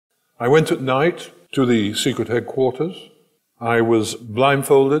I went at night to the secret headquarters. I was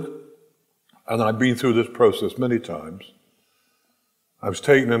blindfolded, and I'd been through this process many times. I was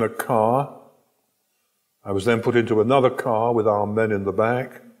taken in a car. I was then put into another car with armed men in the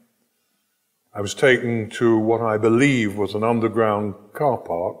back. I was taken to what I believe was an underground car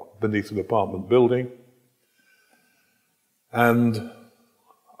park beneath an apartment building. And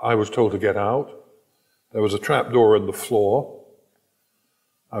I was told to get out. There was a trapdoor in the floor.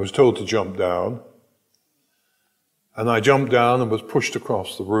 I was told to jump down. And I jumped down and was pushed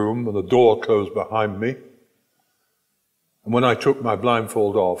across the room, and the door closed behind me. And when I took my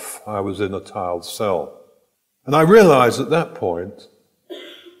blindfold off, I was in a tiled cell. And I realized at that point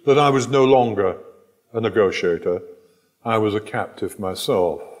that I was no longer a negotiator. I was a captive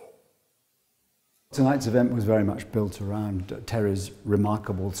myself. Tonight's event was very much built around Terry's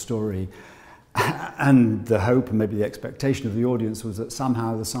remarkable story, and the hope and maybe the expectation of the audience was that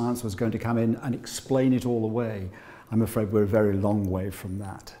somehow the science was going to come in and explain it all away. I'm afraid we're a very long way from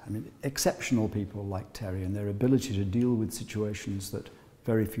that. I mean, exceptional people like Terry and their ability to deal with situations that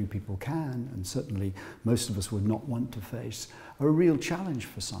very few people can, and certainly most of us would not want to face, are a real challenge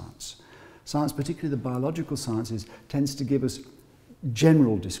for science. Science, particularly the biological sciences, tends to give us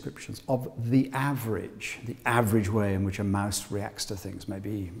general descriptions of the average way in which a mouse reacts to things,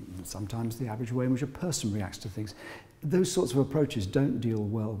 maybe sometimes the average way in which a person reacts to things. Those sorts of approaches don't deal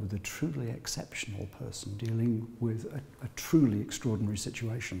well with a truly exceptional person dealing with a truly extraordinary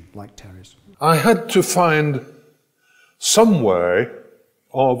situation like Terry's. I had to find some way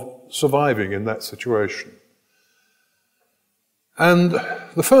of surviving in that situation. And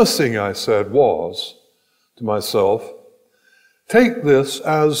the first thing I said was to myself, take this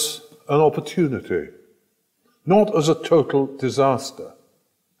as an opportunity, not as a total disaster.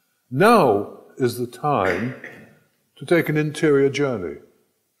 Now is the time to take an interior journey,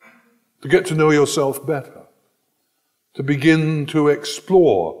 to get to know yourself better, to begin to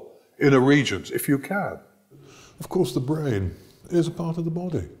explore inner regions, if you can. Of course, the brain is a part of the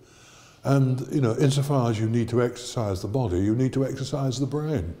body. And, insofar as you need to exercise the body, you need to exercise the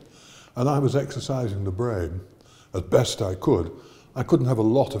brain. And I was exercising the brain as best I could. I couldn't have a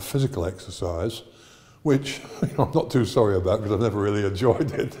lot of physical exercise, which I'm not too sorry about because I've never really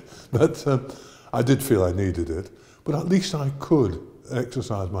enjoyed it. But I did feel I needed it. But at least I could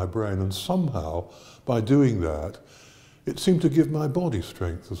exercise my brain. And somehow, by doing that, it seemed to give my body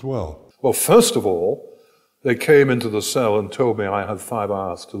strength as well. Well, first of all, they came into the cell and told me I had 5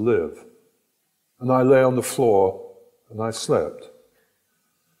 hours to live. And I lay on the floor and I slept.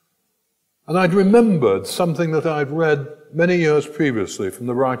 And I'd remembered something that I'd read many years previously from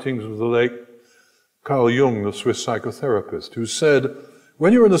the writings of the late Carl Jung, the Swiss psychotherapist, who said,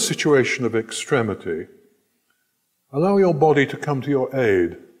 when you're in a situation of extremity, allow your body to come to your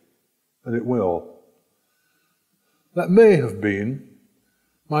aid, and it will. That may have been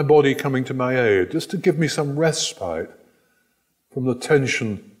my body coming to my aid, just to give me some respite from the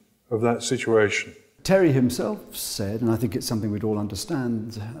tension of that situation. Terry himself said, and I think it's something we'd all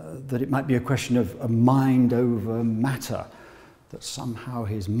understand, that it might be a question of a mind over matter, that somehow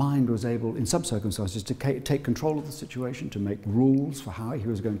his mind was able, in some circumstances, to take control of the situation, to make rules for how he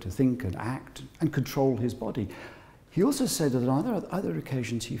was going to think and act, and control his body. He also said that on other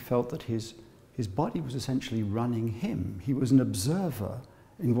occasions he felt that his body was essentially running him. He was an observer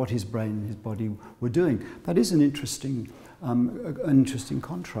in what his brain and his body were doing. That is an interesting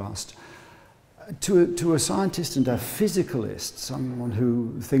contrast. To a scientist and a physicalist, someone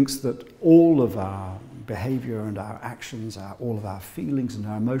who thinks that all of our behavior and our actions, all of our feelings and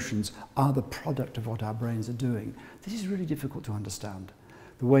our emotions are the product of what our brains are doing, this is really difficult to understand.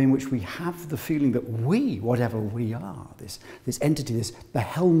 The way in which we have the feeling that we, whatever we are, this entity, the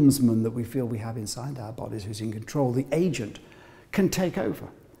helmsman that we feel we have inside our bodies who's in control, the agent, can take over,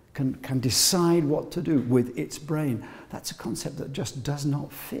 can decide what to do with its brain. That's a concept that just does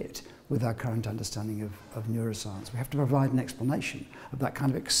not fit with our current understanding of neuroscience. We have to provide an explanation of that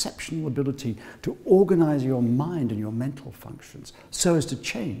kind of exceptional ability to organize your mind and your mental functions so as to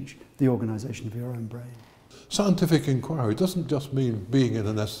change the organization of your own brain. Scientific inquiry doesn't just mean being in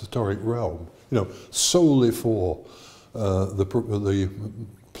an esoteric realm, solely for the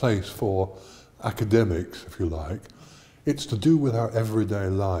place for academics, if you like. It's to do with our everyday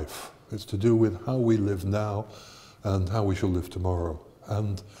life. It's to do with how we live now and how we shall live tomorrow.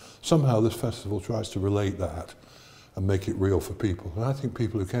 And somehow this festival tries to relate that and make it real for people. And I think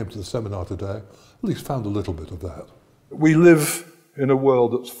people who came to the seminar today at least found a little bit of that. We live in a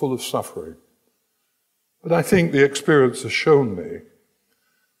world that's full of suffering. But I think the experience has shown me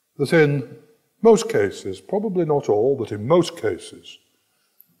that in most cases, probably not all, but in most cases,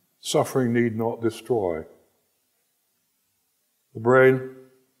 suffering need not destroy. The brain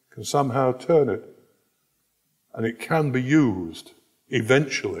can somehow turn it, and it can be used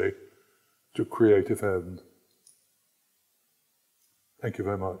eventually to creative end. Thank you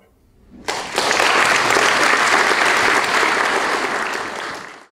very much.